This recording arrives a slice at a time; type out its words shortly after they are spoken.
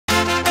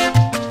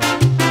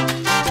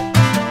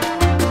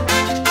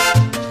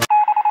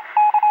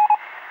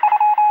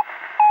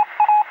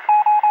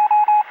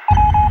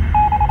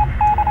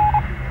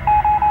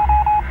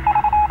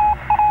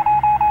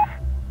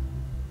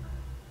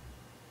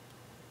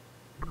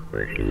Hello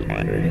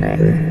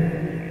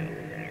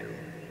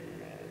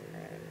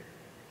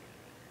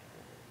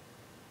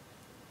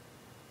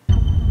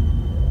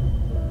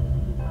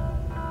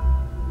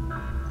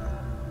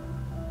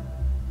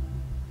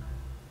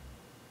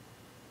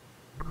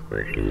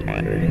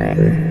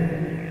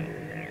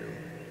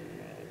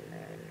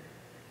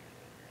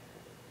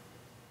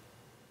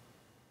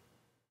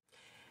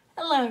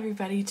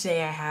everybody,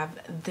 today I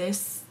have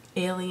this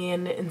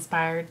alien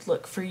inspired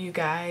look for you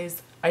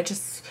guys. I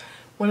just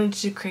wanted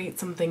to create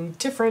something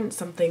different,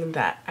 something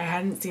that I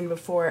hadn't seen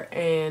before,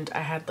 and I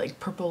had like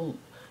purple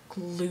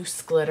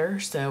loose glitter,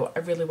 so I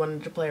really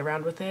wanted to play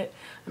around with it.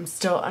 I'm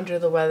still under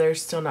the weather,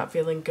 still not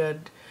feeling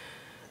good.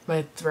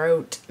 My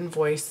throat and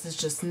voice is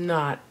just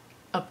not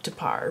up to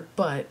par,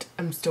 but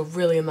I'm still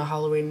really in the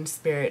Halloween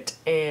spirit,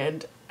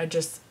 and I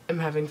just am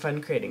having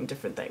fun creating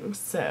different things.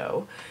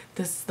 So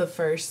this is the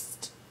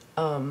first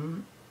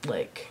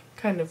like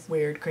kind of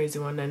weird crazy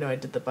one. I know I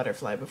did the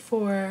butterfly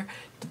before,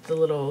 did the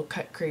little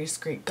cut crease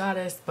Greek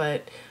goddess,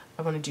 but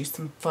I want to do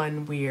some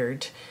fun,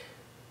 weird,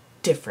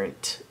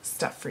 different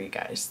stuff for you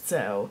guys.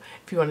 So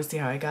if you want to see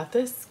how I got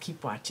this,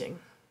 keep watching.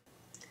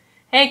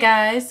 Hey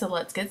guys, so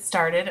let's get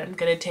started. I'm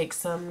gonna take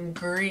some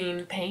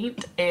green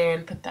paint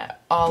and put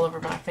that all over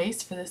my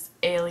face for this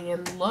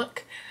alien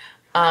look.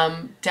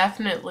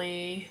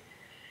 Definitely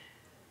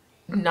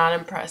not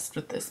impressed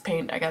with this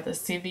paint. I got the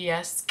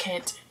CVS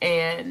kit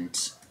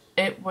and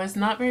it was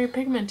not very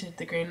pigmented.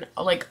 The green,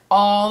 like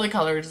all the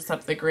colors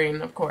except the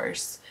green, of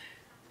course,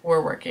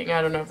 were working.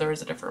 I don't know if there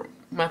was a different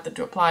method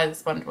to apply. The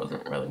sponge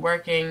wasn't really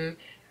working.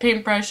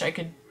 Paintbrush, I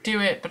could do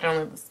it, but I only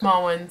have the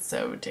small one,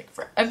 so it would take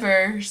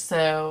forever.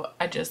 So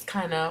I just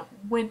kind of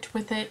went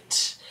with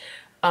it.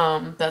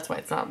 That's why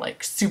it's not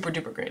like super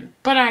duper green,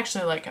 but I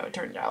actually like how it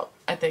turned out.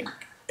 I think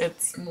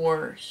it's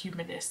more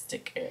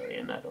humanistic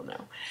alien. I don't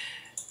know.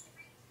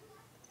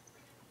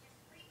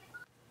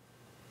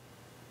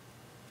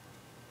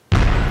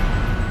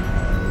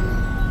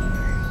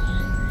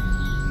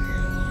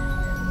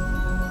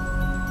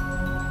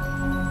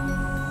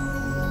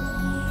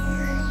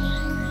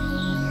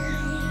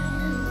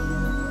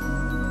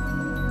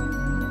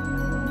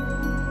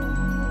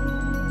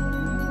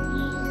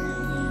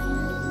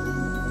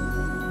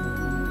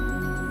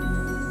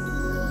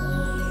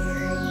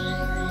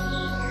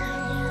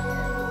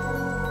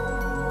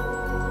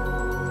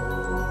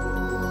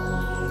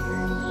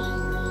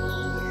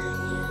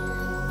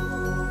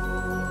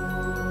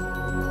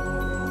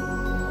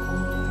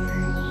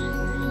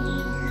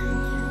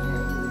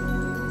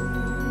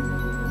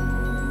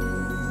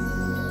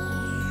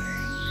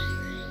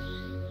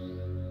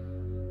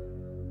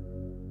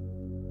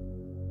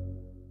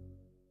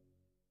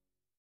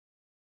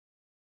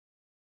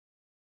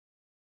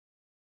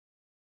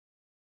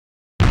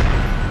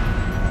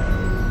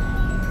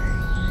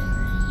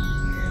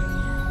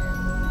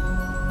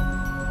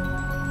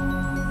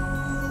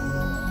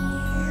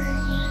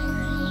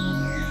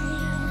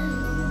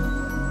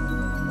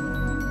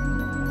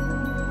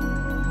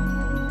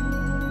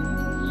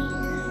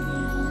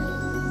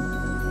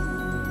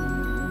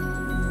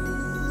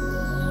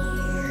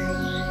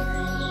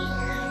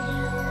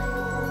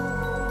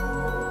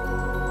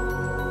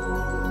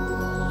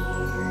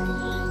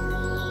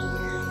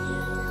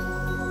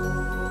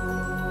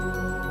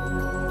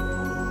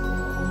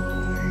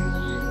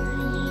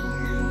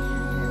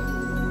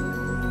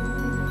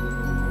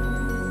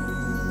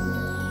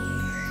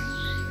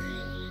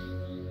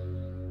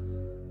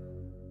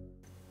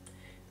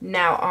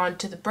 Now on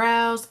to the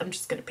brows. I'm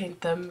just going to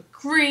paint them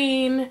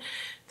green.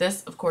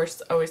 This, of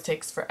course, always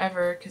takes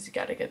forever because you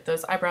got to get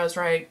those eyebrows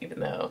right, even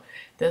though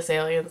this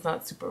alien's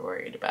not super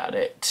worried about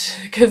it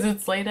because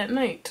it's late at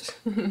night.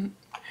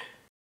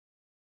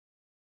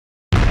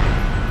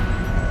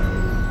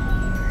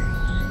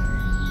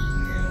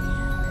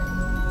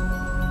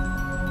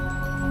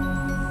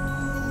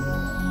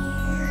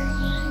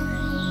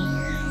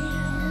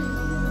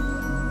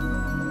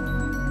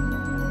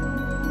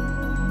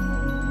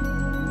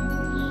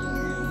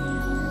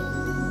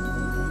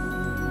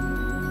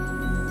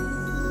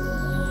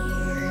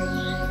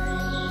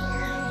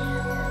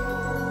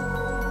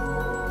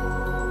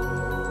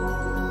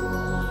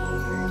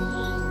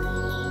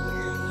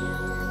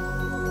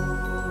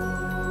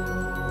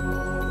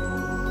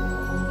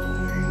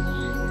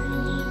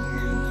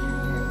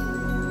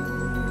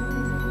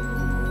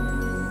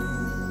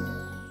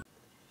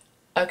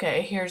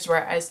 Okay, here's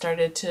where I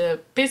started to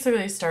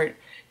basically start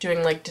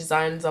doing like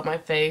designs on my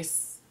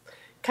face.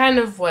 Kind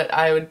of what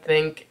I would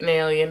think an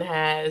alien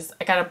has.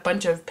 I got a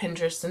bunch of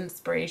Pinterest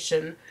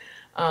inspiration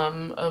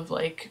of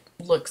like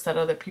looks that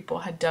other people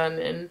had done,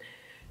 and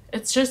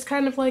it's just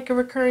kind of like a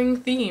recurring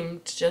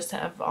theme to just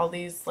have all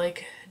these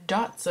like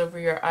dots over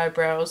your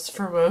eyebrows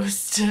for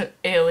most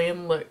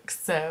alien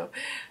looks. So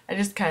I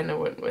just kind of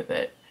went with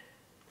it.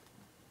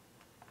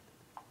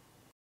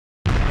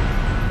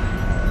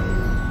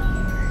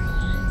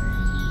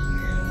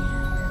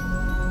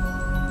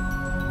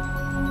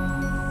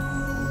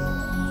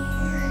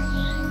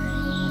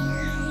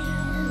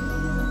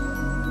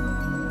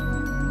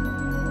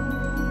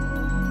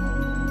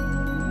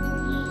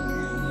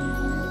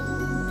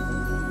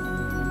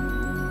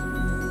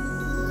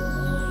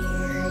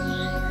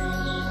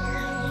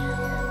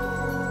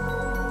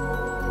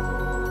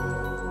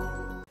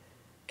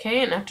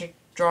 Okay, and after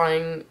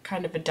drawing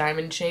kind of a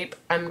diamond shape,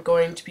 I'm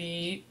going to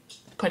be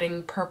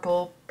putting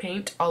purple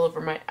paint all over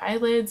my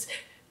eyelids,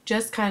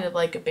 just kind of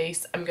like a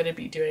base. I'm going to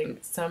be doing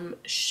some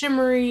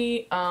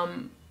shimmery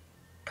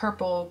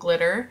purple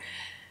glitter,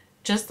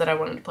 just that I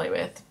wanted to play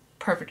with.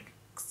 Perfect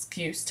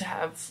excuse to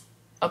have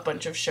a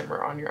bunch of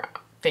shimmer on your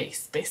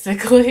face,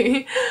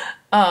 basically.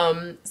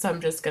 So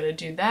I'm just going to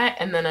do that,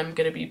 and then I'm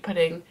going to be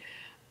putting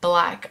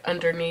black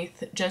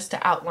underneath just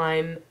to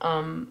outline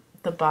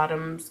the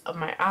bottoms of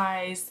my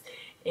eyes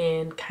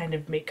and kind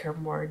of make her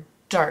more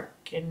dark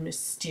and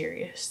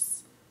mysterious.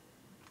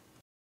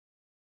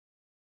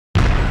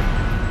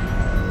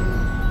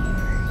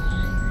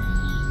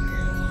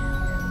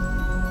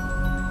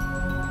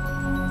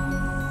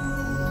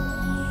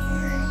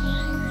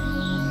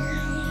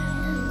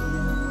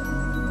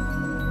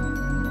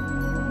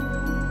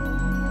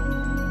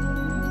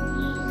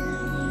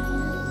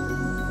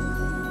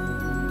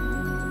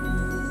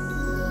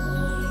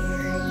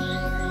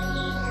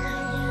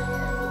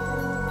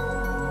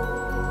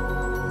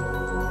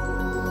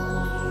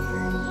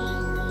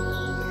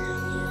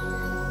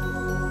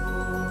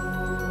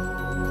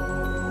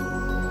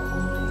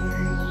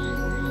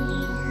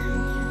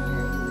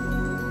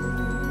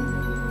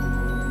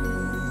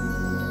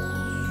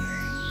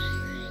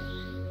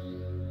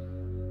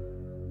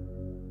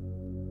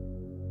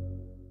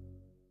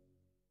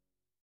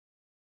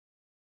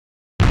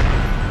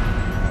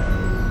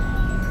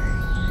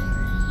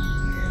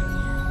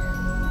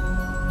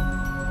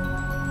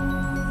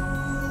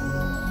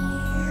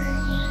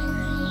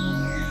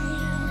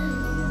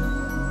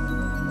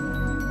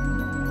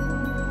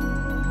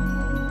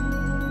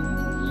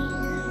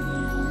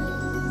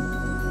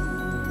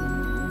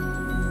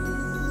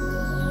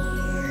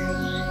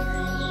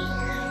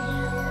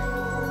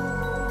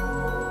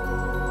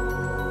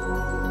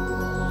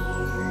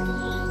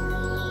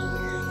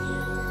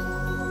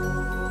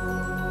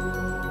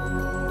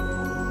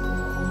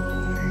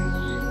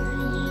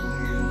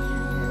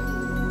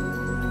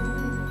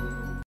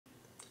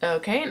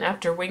 Okay, and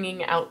after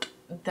winging out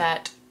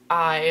that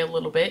eye a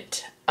little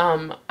bit,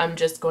 I'm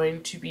just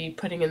going to be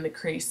putting in the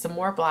crease some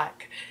more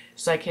black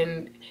so I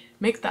can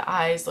make the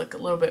eyes look a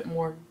little bit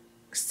more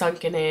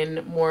sunken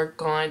in, more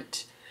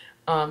gaunt,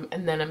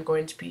 and then I'm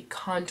going to be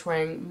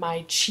contouring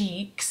my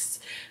cheeks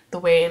the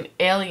way an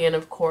alien,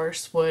 of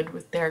course, would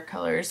with their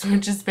colors,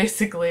 which is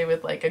basically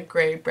with like a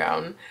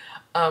gray-brown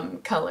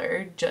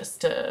color,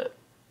 just to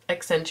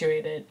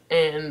accentuate it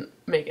and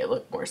make it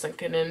look more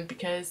sunken in,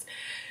 because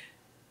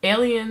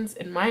aliens,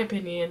 in my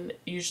opinion,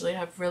 usually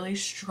have really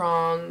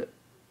strong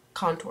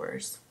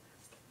contours.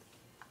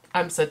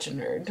 I'm such a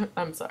nerd.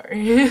 I'm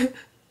sorry.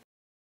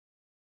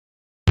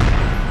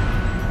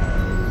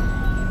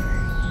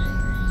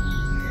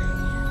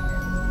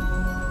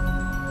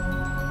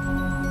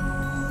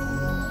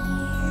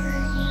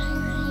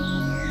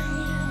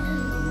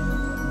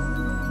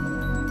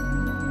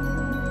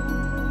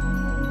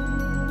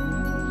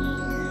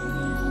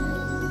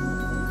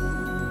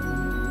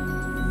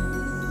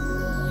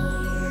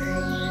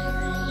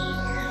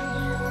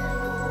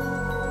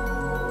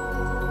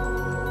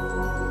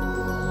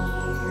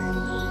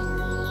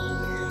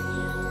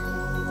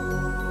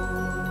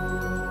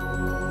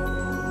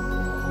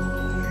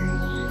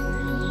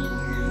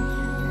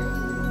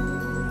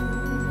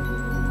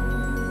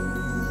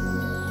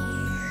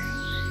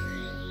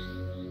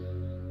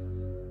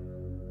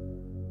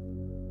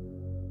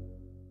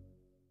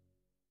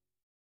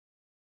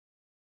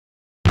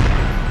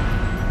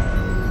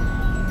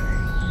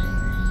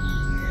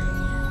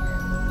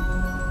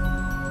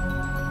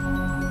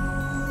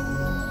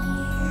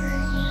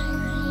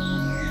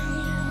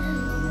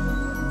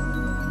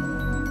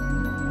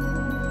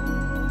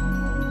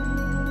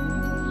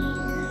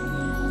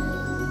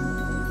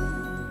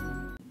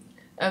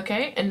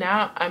 Okay, and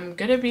now I'm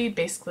gonna be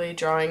basically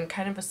drawing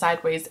kind of a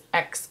sideways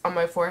X on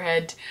my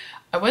forehead.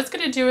 I was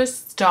gonna do a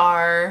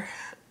star,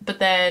 but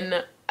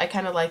then I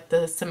kind of like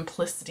the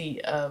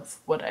simplicity of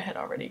what I had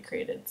already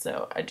created,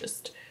 so I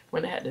just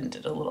went ahead and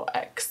did a little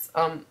X.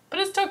 But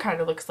it still kind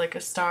of looks like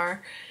a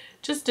star,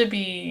 just to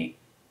be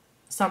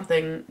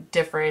something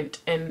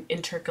different and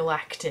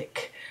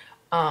intergalactic,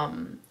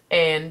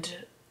 and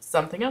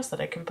something else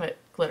that I can put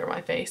glitter on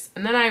my face.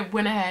 And then I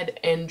went ahead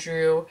and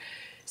drew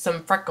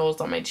some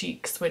freckles on my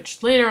cheeks,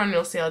 which later on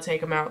you'll see I'll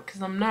take them out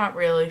because I'm not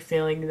really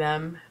feeling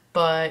them,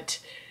 but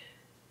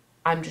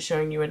I'm just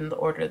showing you in the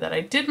order that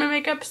I did my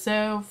makeup,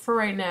 so for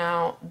right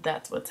now,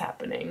 that's what's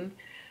happening.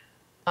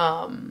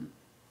 But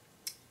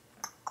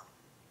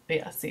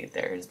yeah, see,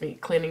 there's me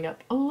cleaning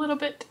up a little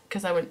bit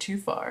because I went too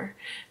far.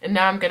 And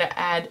now I'm going to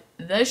add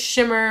the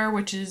shimmer,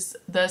 which is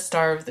the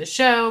star of the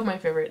show, my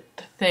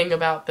favorite thing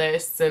about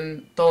this,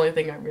 and the only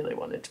thing I really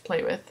wanted to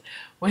play with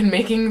when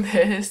making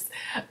this.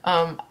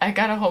 I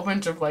got a whole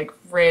bunch of like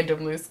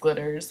random loose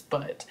glitters,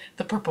 but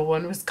the purple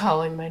one was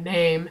calling my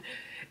name,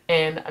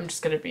 and I'm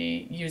just going to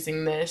be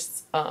using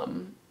this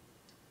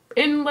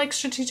in like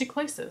strategic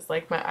places,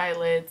 like my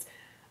eyelids.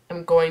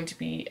 I'm going to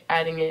be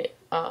adding it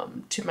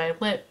to my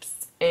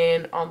lips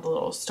in on the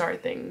little star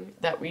thing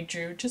that we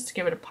drew, just to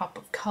give it a pop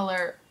of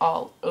color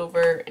all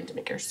over and to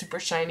make her super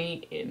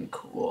shiny and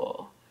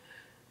cool.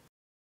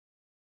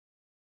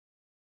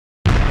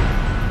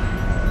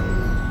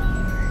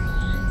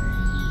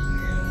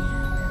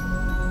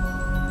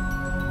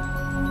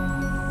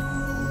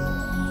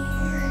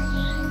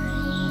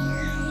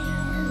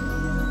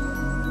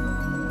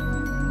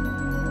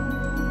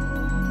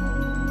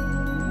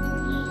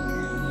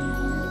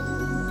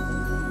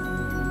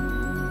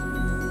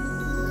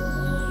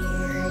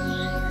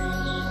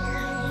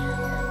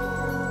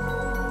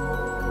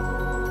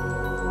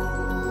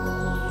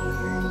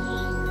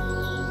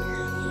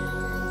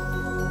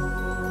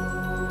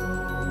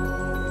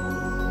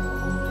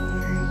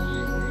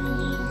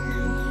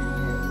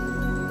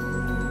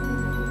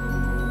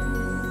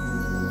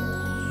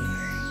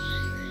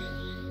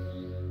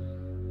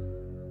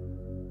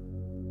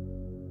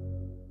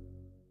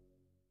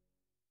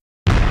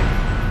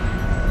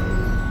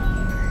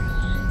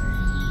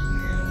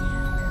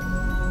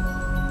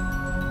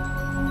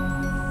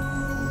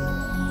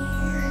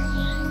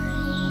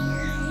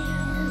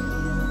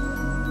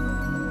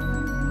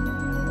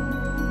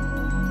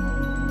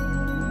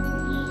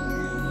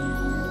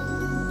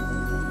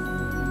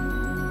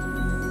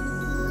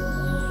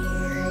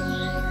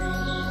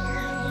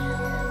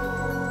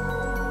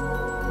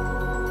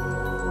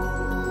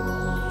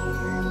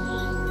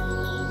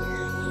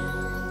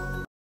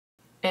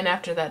 And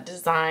after that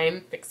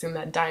design, fixing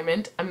that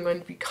diamond, I'm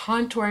going to be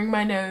contouring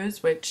my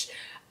nose, which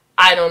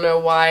I don't know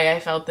why I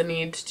felt the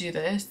need to do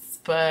this,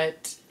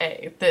 but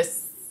hey,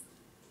 this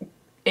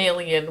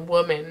alien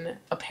woman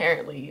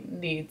apparently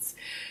needs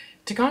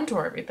to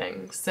contour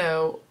everything.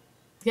 So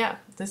yeah,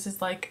 this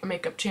is like a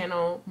makeup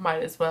channel,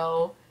 might as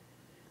well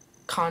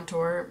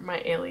contour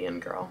my alien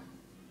girl.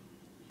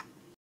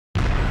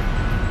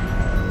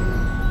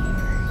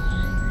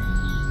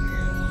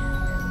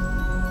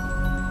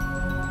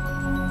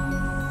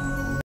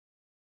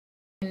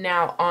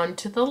 Now on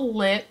to the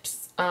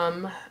lips.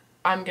 I'm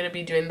going to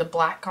be doing the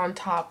black on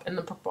top and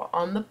the purple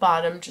on the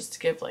bottom just to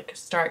give like a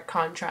stark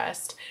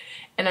contrast.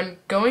 And I'm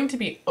going to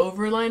be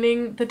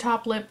overlining the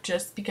top lip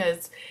just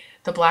because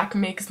the black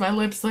makes my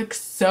lips look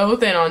so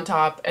thin on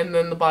top and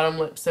then the bottom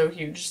lip so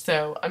huge.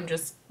 So I'm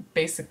just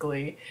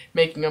basically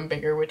making them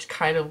bigger, which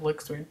kind of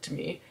looks weird to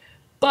me.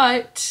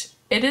 But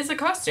it is a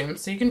costume,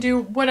 so you can do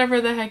whatever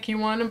the heck you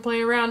want and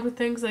play around with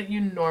things that you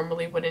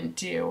normally wouldn't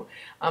do.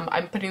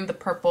 I'm putting the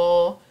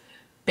purple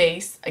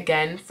base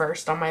again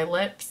first on my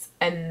lips,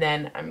 and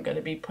then I'm going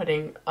to be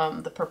putting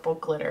the purple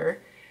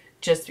glitter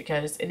just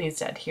because it needs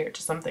to adhere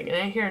to something, and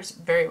it adheres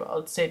very well.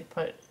 It stayed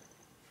put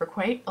for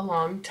quite a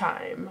long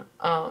time.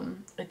 I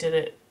did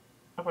it,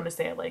 I want to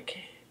say at like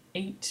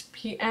 8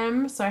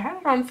 p.m. so I had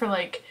it on for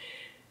like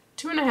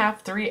 2.5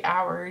 to 3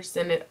 hours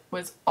and it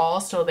was all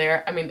still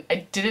there. I mean,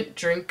 I didn't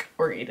drink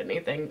or eat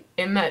anything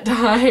in that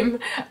time.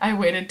 I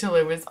waited till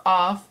it was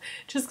off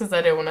just because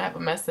I didn't want to have a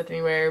mess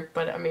anywhere,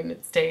 but I mean,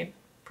 it stayed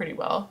pretty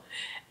well.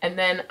 And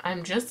then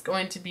I'm just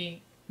going to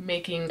be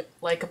making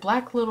like a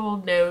black little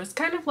nose,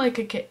 kind of like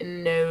a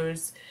kitten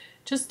nose,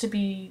 just to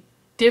be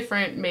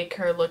different, make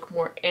her look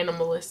more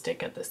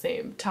animalistic at the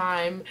same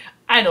time.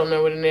 I don't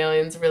know what an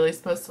alien's really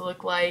supposed to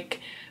look like,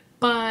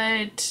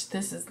 but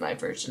this is my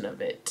version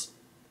of it.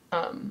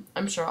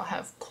 I'm sure I'll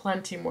have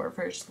plenty more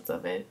versions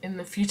of it in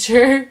the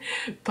future,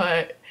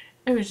 but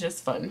it was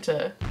just fun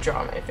to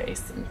draw my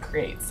face and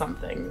create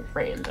something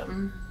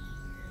random.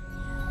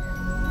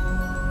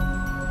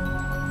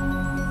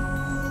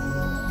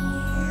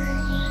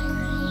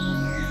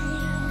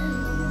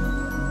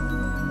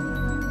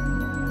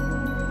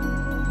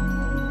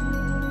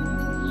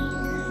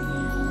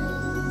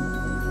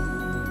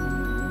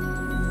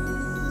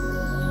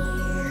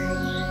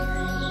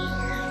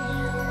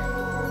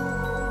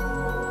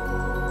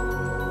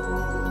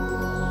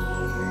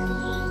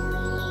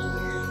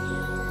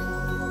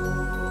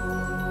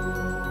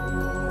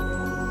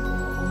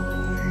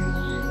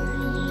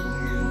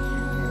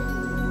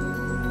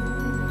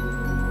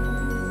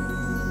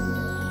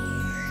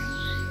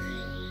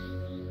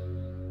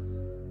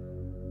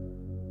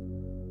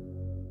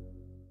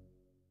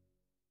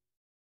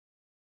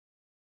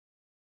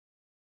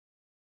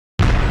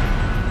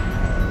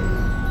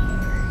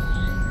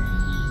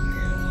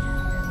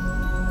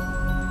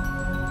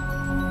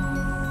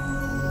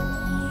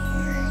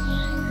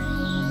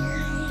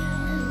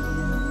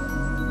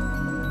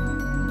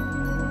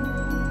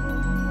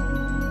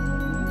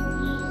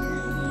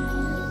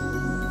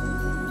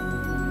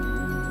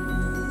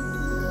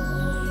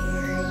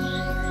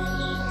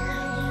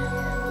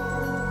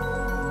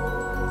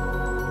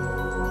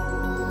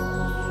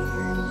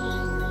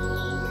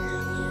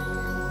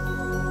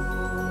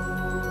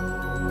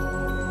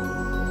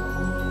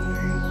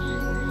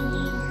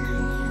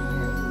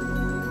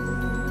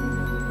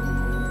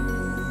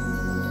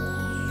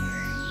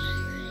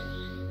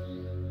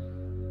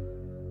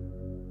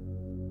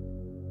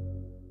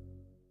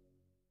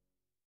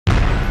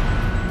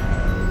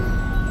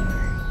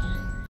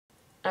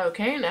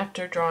 Okay, and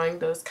after drawing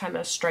those kind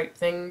of stripe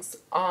things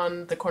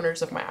on the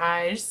corners of my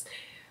eyes,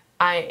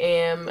 I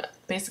am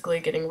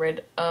basically getting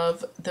rid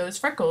of those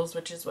freckles,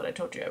 which is what I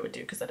told you I would do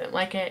because I didn't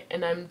like it,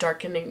 and I'm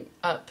darkening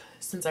up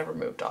since I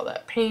removed all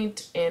that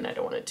paint, and I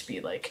don't want it to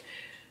be like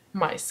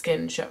my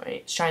skin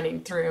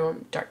shining through.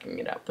 I'm darkening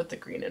it up with the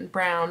green and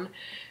brown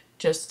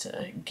just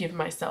to give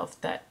myself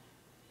that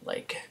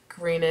like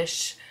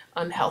greenish,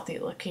 unhealthy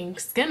looking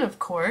skin, of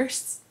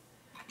course.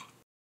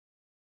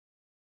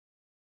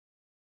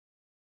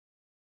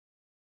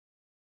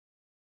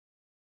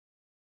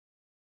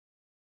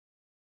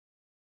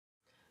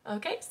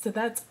 Okay, so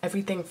that's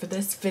everything for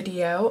this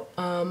video.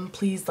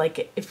 Please like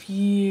it if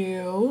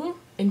you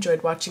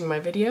enjoyed watching my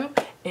video,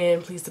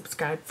 and please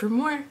subscribe for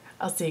more.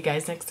 I'll see you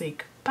guys next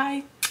week.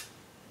 Bye.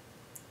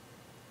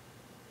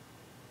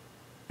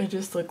 I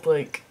just look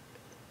like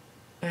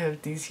I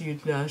have these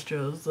huge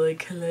nostrils,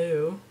 like,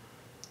 hello.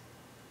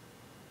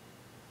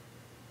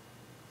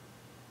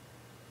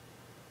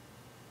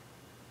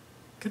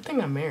 Good thing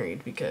I'm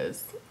married,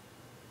 because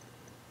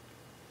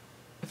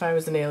if I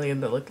was an alien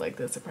that looked like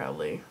this, I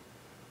probably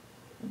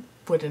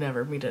wouldn't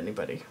ever meet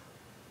anybody.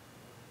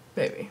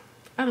 Maybe.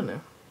 I don't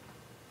know.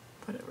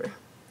 Whatever.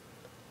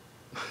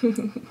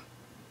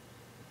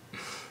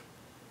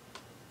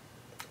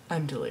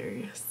 I'm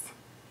delirious.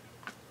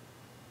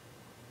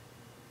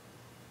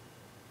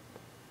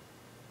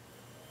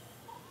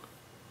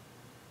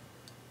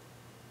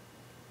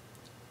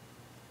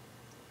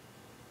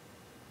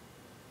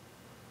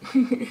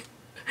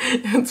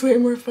 It's way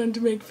more fun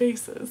to make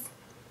faces.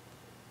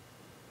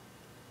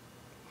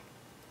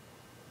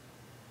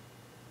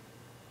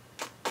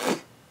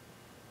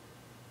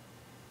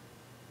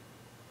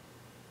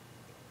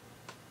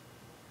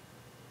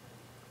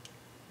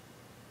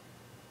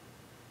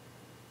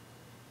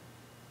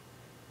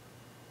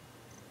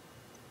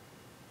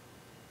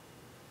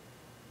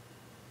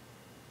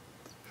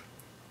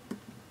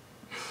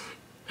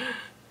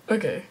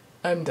 Okay,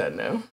 I'm done now.